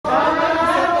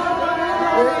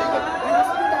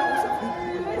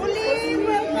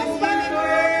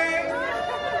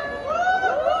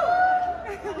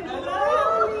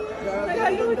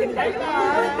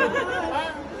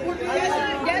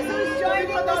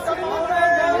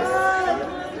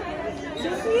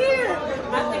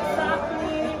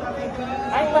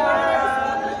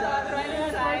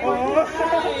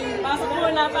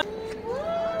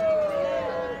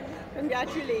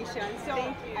Congratulations. So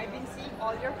I've been seeing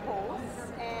all your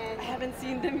posts and I haven't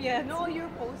seen them yet. no, your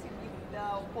posts, the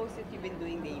posts that you've been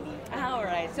doing daily. Ah,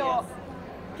 alright. So, yes.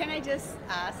 can I just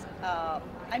ask,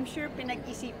 I'm sure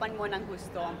pinag-isipan mo ng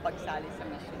gusto ang pagsali sa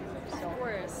Miss Universe. Of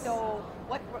course. So,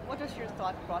 what was your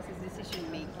thought process,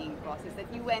 decision-making process that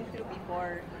you went through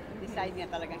before deciding na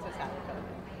talagang sasali ka?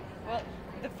 Well,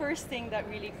 the first thing that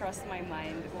really crossed my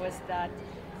mind was that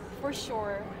for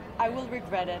sure I will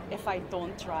regret it if I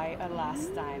don't try a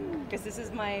last time, because this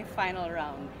is my final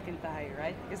round, Kintahay,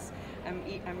 right? Because I'm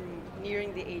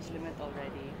nearing the age limit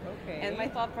already. Okay. And my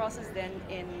thought process then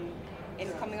in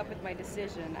coming up with my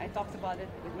decision, I talked about it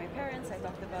with my parents, I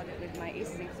talked about it with my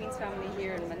Aces and Queens family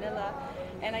here in Manila,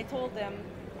 and I told them,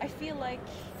 I feel like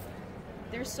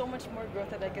there's so much more growth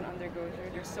that I can undergo here,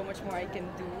 there's so much more I can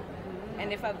do,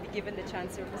 and if I'd be given the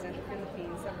chance to represent the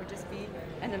Philippines, that would just be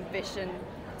an ambition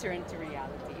turned to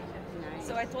reality. Nice.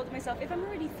 So I told myself, if I'm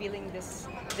already feeling this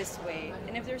way,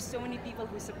 and if there's so many people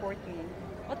who support me,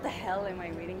 what the hell am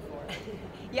I waiting for?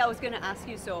 Yeah, I was gonna ask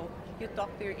you, so you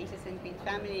talk to your Aces and Queens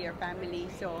family, your family,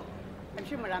 so I'm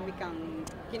sure marami kang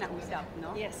kinausap, no?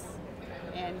 Yes.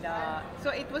 And so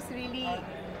it was really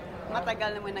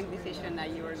matagal naman ang decision na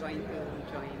you were going to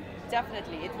join.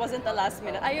 Definitely. It wasn't the last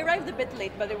minute. I arrived a bit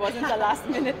late, but it wasn't the last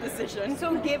minute decision.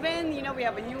 So given, we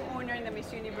have a new owner in the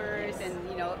Miss Universe and,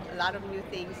 a lot of new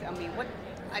things, are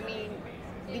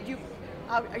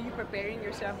you preparing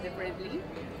yourself differently?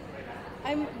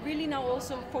 I'm really now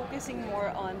also focusing more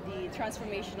on the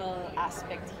transformational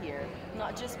aspect here.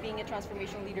 Not just being a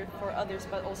transformational leader for others,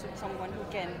 but also someone who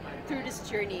can, through this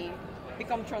journey,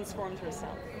 become transformed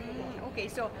herself. Okay,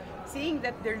 so seeing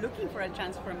that they're looking for a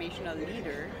transformational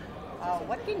leader,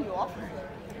 what can you offer?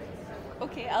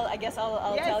 Okay, I guess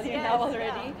I'll Yes, tell you yes, now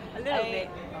already. yeah. A little bit.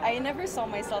 I never saw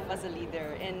myself as a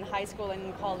leader. In high school and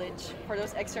in college, for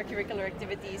those extracurricular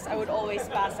activities, I would always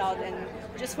pass out and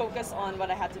just focus on what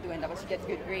I had to do, and that was to get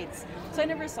good grades. So I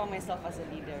never saw myself as a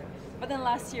leader. But then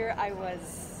last year, I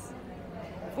was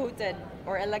voted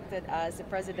or elected as the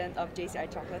president of JCI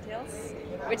Chocolate Hills,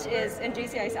 which is, and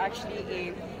JCI is actually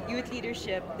a youth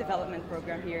leadership development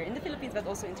program here in the Philippines, but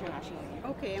also internationally.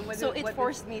 Okay, and So it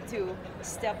forced me to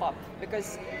step up,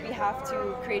 because we have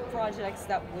to create projects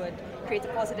that would create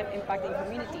a positive impact in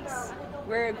communities.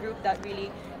 We're a group that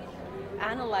really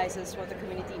analyzes what the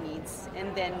community needs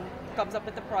and then comes up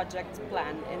with a project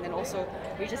plan and then also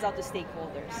reaches out to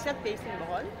stakeholders. Is that based in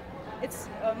Bohol? It's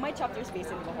my chapter is based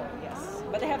in Bohol, yes,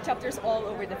 but I have chapters all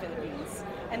over the Philippines.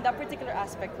 And that particular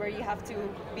aspect where you have to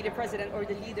be the president or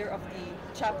the leader of the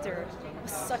chapter was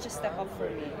such a step up for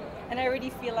me. And I already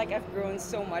feel like I've grown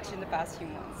so much in the past few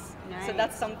months. Nice. So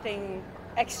that's something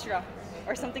extra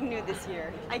or something new this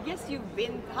year. I guess you've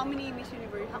been, how many Miss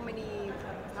Universe,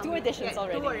 Two editions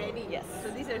already. Two already. Yes.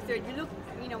 So these are third. You look,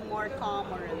 more calm,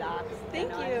 more relaxed. Thank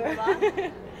you.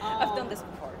 Diba? I've done this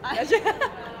before.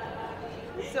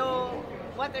 So,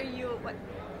 what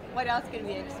else can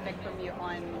we expect from you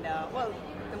on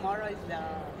tomorrow is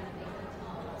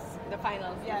The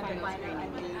finals. yeah, the the finals final screening.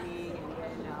 unveiling,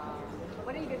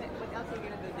 and then what else are you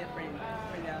gonna do different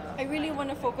for the? I really want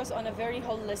to focus on a very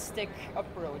holistic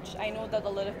approach. I know that a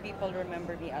lot of people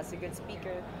remember me as a good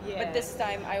speaker, but this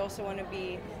time I also want to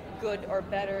be good or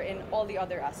better in all the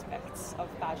other aspects of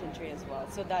pageantry as well,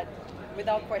 so that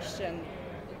without question,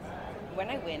 when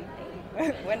I win,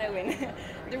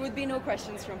 there would be no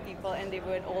questions from people, and they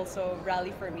would also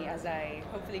rally for me as I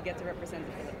hopefully get to represent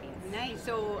the Philippines. Nice.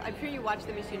 So I'm sure you watched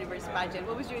the Miss Universe pageant.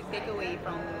 What was your takeaway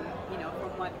from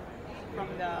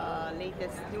the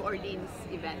latest New Orleans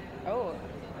event? Oh,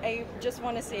 I just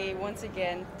want to say once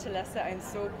again, Chalessa, I'm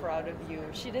so proud of you.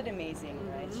 She did amazing,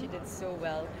 right? She did so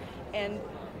well. And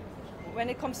when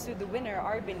it comes to the winner,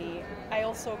 Arbany, I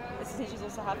also, since she's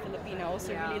also half Filipino, I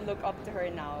also really look up to her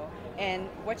now. And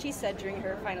what she said during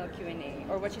her final Q&A,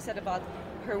 or what she said about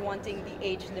her wanting the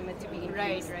age limit to be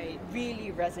increased,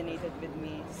 really resonated with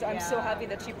me. So I'm so happy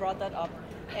that she brought that up.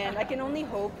 And I can only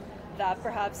hope that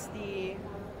perhaps the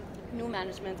new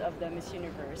management of the Miss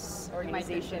Universe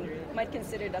organization might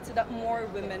consider that, so that more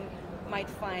women might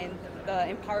find the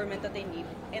empowerment that they need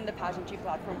in the pageantry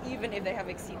platform, even if they have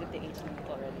exceeded the age limit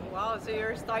already. Wow, so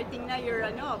you're starting na your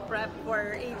prep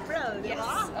for April, di Yes,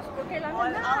 ba? of course, kailangan All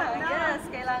na. out na. Yes,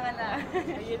 kailangan na.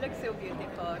 You look so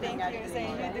beautiful. Thank you,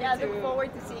 same, you do Yeah, too. look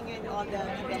forward to seeing you in all the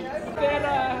events.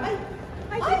 Vera!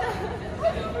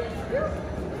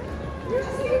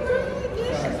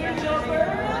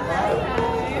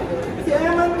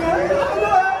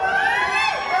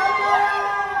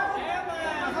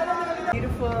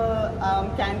 Beautiful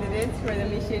candidates for the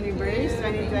Miss Universe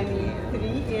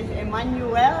 2023 is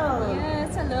Emmanuelle.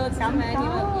 Yes, hello, it's Come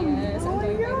Emmanuelle. down. Yes, I'm Oh my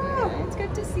doing very God. It's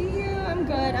good to see you. I'm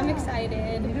good. I'm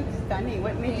excited. You look stunning.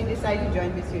 What made you decide to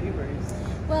join Miss Universe?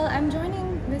 Well, I'm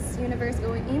joining Miss Universe,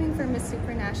 aiming for Miss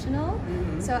Supranational.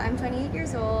 So I'm 28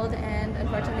 years old, and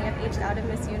unfortunately I've aged out of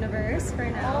Miss Universe for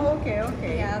now. Oh,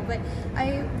 okay. Yeah, but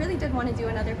I really did want to do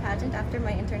another pageant after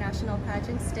my international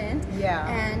pageant stint. Yeah.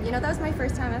 And that was my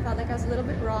first time. I felt like I was a little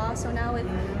bit raw. So now with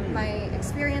my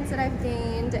experience that I've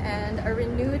gained and a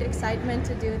renewed excitement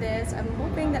to do this, I'm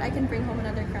hoping that I can bring home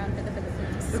another crown for the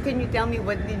Philippines. So can you tell me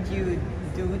what did you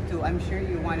do to, I'm sure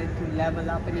you wanted to level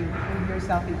up and improve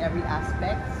yourself in every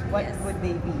aspect. What Yes. would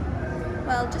they be?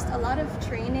 Well, just a lot of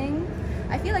training.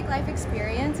 I feel like life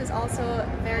experience is also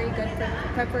very good for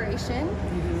preparation.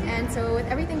 And so with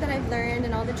everything that I've learned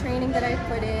and all the training that I've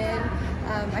put in,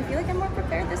 I feel like I'm more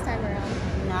prepared this time around.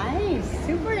 Nice.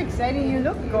 Super exciting. You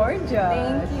look gorgeous.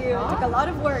 Thank you. It took a lot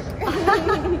of work.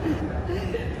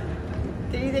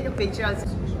 Can you take a picture?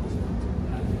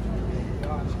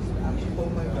 Oh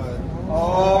my God.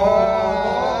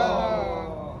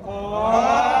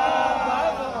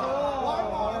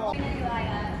 Reina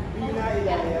Ilaya.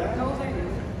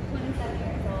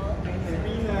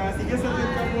 Reina, sige sabihin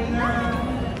ka muna.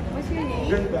 What's your name?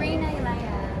 Ganda. Reina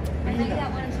Ilaya. I think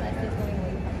that one is going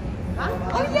away.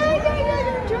 Huh? Oh, yeah,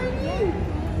 you're joining.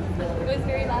 It was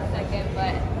very last second,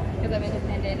 but because I'm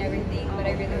independent and everything, but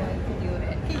I really wanted to do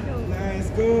it. Nice,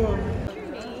 go. What's your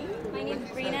name? My name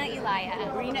is Reina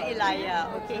Ilaya. Reina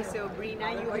Ilaya. Okay, so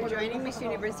Reina, you are joining Miss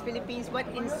Universe Philippines. What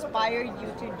inspired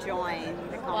you to join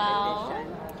the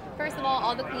competition? First of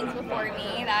all the queens before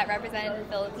me that represented the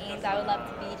Philippines, I would love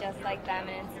to be just like them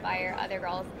and inspire other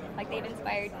girls like they've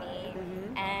inspired me.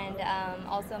 And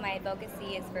also my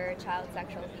advocacy is for child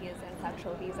sexual abuse and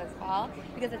sexual abuse as well,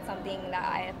 because it's something that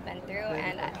I have been through.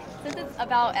 And since it's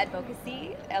about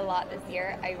advocacy a lot this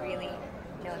year, I really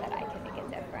know that I can make a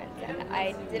difference. And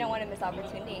I didn't want to miss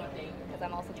opportunity because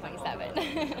I'm also 27.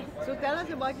 So tell us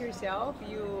about yourself.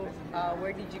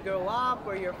 Where did you grow up?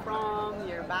 Where you're from?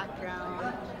 Your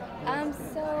background?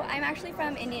 So I'm actually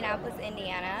from Indianapolis,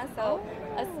 Indiana. So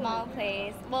a small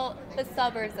place, well, the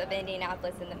suburbs of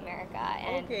Indianapolis in America.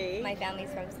 And Okay. my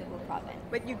family's from Cebu province.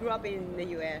 But you grew up in the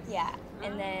U.S. Yeah,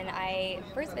 and then I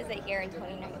first visited here in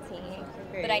 2019,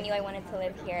 Okay. but I knew I wanted to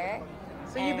live here.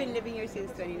 So you've And been living here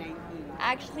since 2019.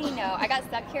 Actually, no, I got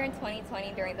stuck here in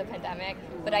 2020 during the pandemic,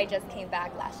 but I just came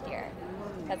back last year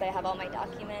because I have all my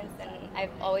documents and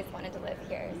I've always wanted to live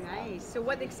here. Nice. So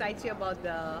what excites you about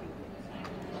the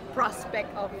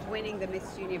prospect of winning the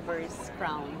Miss Universe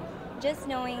crown? Just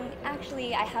knowing,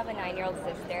 actually, I have a 9-year-old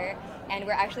sister, and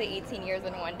we're actually 18 years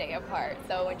and 1 day apart.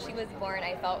 So when she was born,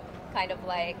 I felt kind of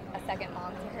like a second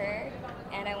mom to her,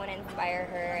 and I want to inspire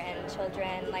her and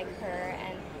children like her,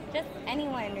 and just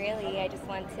anyone really. I just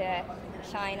want to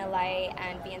shine a light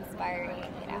and be inspiring,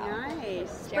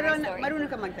 Nice. Share Pero my story. marunong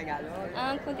ka magtagalog?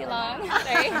 Kunti lang.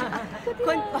 Sorry.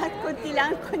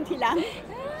 Kunti lang.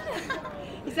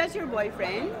 Is that your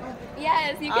boyfriend?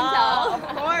 Yes, you can tell. Of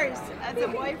course. As a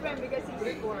boyfriend because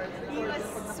he was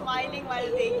smiling while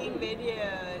taking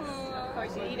videos. Of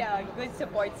course, you need a good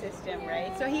support system,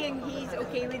 right? So he's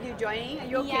okay with you joining? Are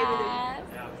you okay with it? Yes,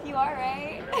 you are,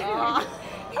 right? Oh.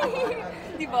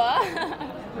 Diba?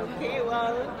 Okay,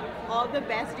 well, all the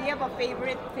best. Do you have a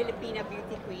favorite Filipina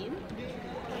beauty queen?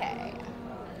 Okay.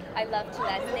 I love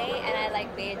Celeste and I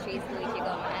like Beatrice Luigi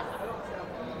Gomez.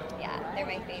 Yeah, they're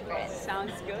my favorites.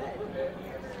 Sounds good.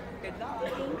 Good luck.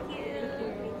 Thank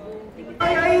you.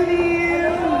 Hi,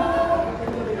 Aileen!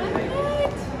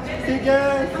 Sige,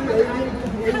 si Aileen.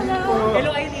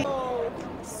 Hello, Eileen.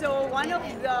 So one of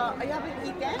the, you haven't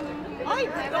eaten? Ay,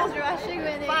 I was rushing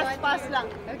when fast lang.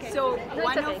 Okay. So No, it's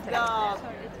one okay, of it's the okay.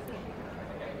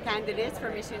 candidates for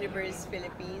Miss Universe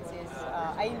Philippines is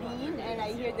Eileen, and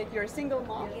I hear that you're a single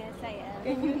mom. Yes, I am.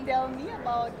 Can you tell me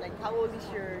about how old is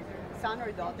your son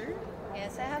or daughter?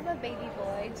 Yes, I have a baby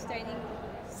boy. He's turning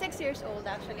 6 years old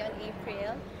actually on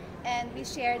April, and we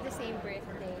share the same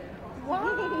birthday.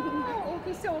 Wow.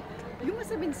 Okay, so you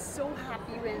must have been so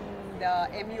happy when the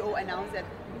MUO announced that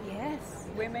Yes.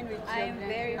 women with I'm children.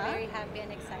 very, Huh? very happy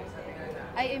and excited.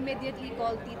 I immediately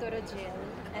called Tito Rogel,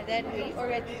 and then we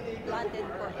already plotted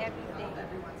for everything.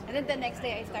 And then the next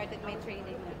day, I started my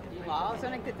training. Wow, so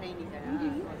nagka-training ka na.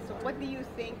 So what do you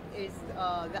think is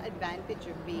the advantage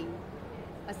of being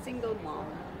a single mom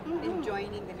and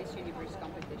joining the Miss Universe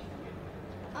competition?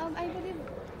 I believe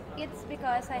it's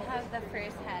because I have the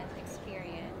first-hand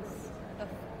experience of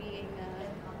being a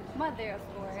mother, of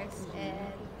course,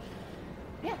 and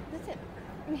yeah, that's it.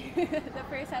 The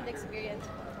first-hand experience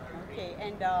Okay,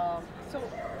 and so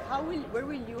where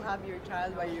will you have your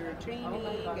child while you're training?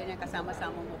 Ganyan,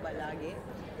 kasama-sama mo ba lagi?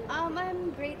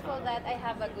 I'm grateful that I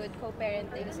have a good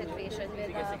co-parenting situation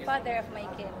with the father of my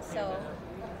kids. So,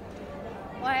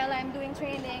 while I'm doing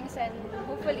trainings and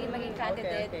hopefully maging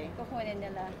candidate, Okay. kukunin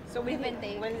nila. So give and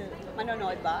take.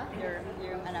 manonood ba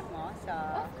yung anak mo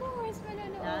sa... Of course,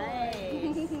 manonood.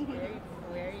 Nice! Very,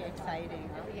 very exciting.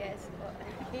 Yes.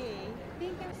 Okay.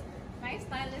 Thank you. My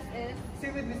stylist is Si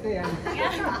with Miss Dayan.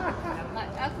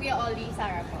 Kuya Oli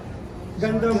Sara po.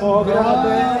 Ganda mo,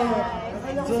 grabe.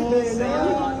 Akala ko si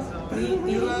Dayan.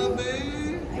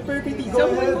 Super pretty.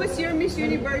 So who's your Miss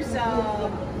Universe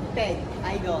peg,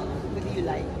 idol? Who do you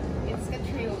like? It's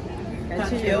Catriona.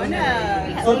 Catriona.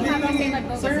 So, We have kasi sir,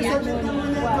 mag-focus sabi yan. ka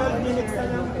muna 12 minutes na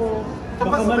lang po.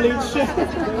 Baka malate siya.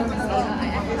 I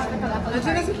have a couple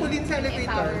Nandiyan na si Pauline sa elevator.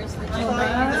 powers.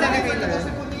 Sa elevator.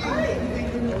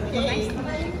 Okay.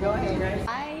 Go ahead.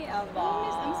 Hi, Ava.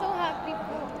 I'm so happy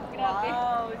po. Grabe.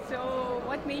 Wow. So,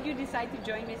 what made you decide to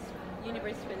join Miss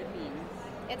Universe Philippines?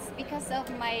 It's because of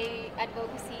my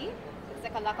advocacy. It's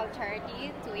a local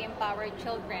charity to empower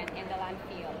children in the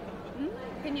landfill.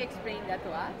 Can you explain that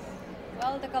to us?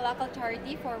 Well, the Kalakal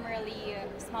Charity, formerly a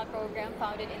small program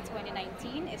founded in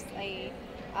 2019, is a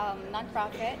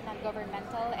non-profit,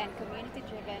 non-governmental, and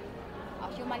community-driven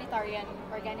humanitarian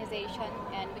organization,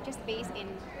 and which is based in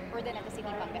Urdaneta City,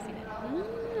 Pangasinan.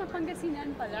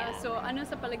 Pangasinan pala. Yeah. So, ano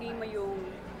sa palagay mo yung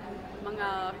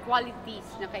mga qualities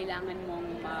na kailangan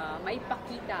mong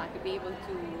maipakita to be able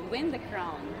to win the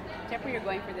crown? Siyempre, you're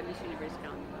going for the Miss Universe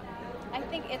crown. I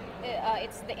think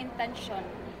it's the intention.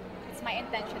 It's my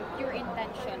intention, pure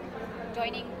intention,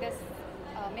 joining this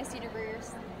Miss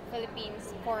Universe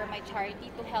Philippines for my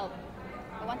charity to help.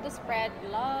 I want to spread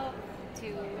love,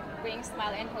 to bring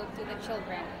smile and hope to the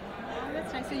children. Oh,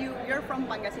 that's nice. So you're from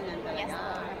Pangasinan talaga? Yes, po,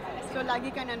 from Pangasinan. So lagi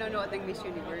ka nanonood ng Miss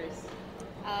Universe?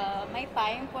 May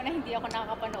time po na hindi ako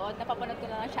nakakapanood. Napapanood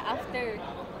ko na lang siya after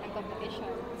ng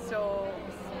competition. So,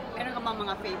 meron ka ba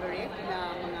mga favorite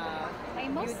na mga My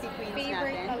most beauty queens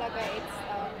favorite natin? talaga it's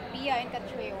Pia and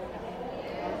Catriona.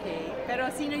 Okay. Pero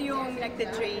sino yung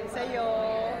nagte-train sa'yo,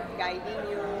 guiding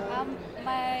you?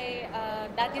 My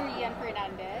Daddy Rian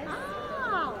Fernandez.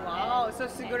 Ah, wow. So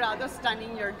sigurado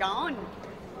stunning your gown.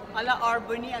 Ala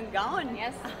Arbony ang gown.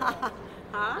 Yes.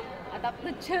 Ha?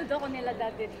 Adapted child ako nila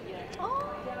Daddy Rian. Oh,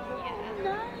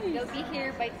 Yeah. nice. They'll be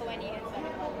here by 20th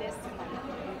of this month.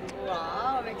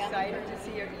 Wow, I'm excited to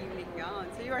see your evening gown.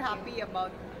 So you're happy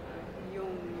about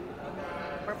yung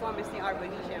performance ni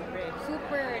Arbony, syempre.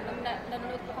 Super, nung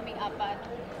nanonood ko kaming apat,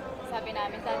 sabi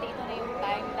namin, Daddy, ito na yung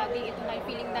time. Daddy, ito na yung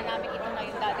feeling na namin, ito na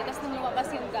yung Daddy. Tapos nung lumabas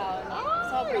yung gown,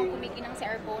 sobrang kumikinang si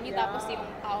Arbony. Yeah. Tapos yung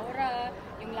aura,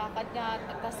 yung lakad niya,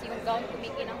 tapos yung gown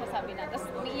kumikinang ko, sabi na. Tapos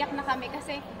umiiyak na kami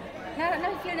kasi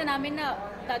na-feel na namin na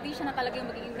Daddy siya na talaga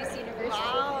yung magiging Miss Universe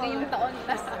ngayong taon.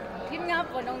 Tapos yun nga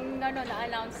po, nung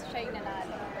na-announce siya yung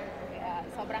nanalo. Kaya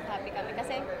sobrang happy kami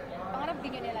kasi pangarap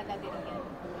din yun nila Daddy Rian.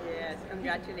 Yes,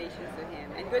 congratulations to him.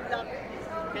 And good luck.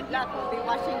 Good luck. We'll be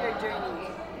watching your journey.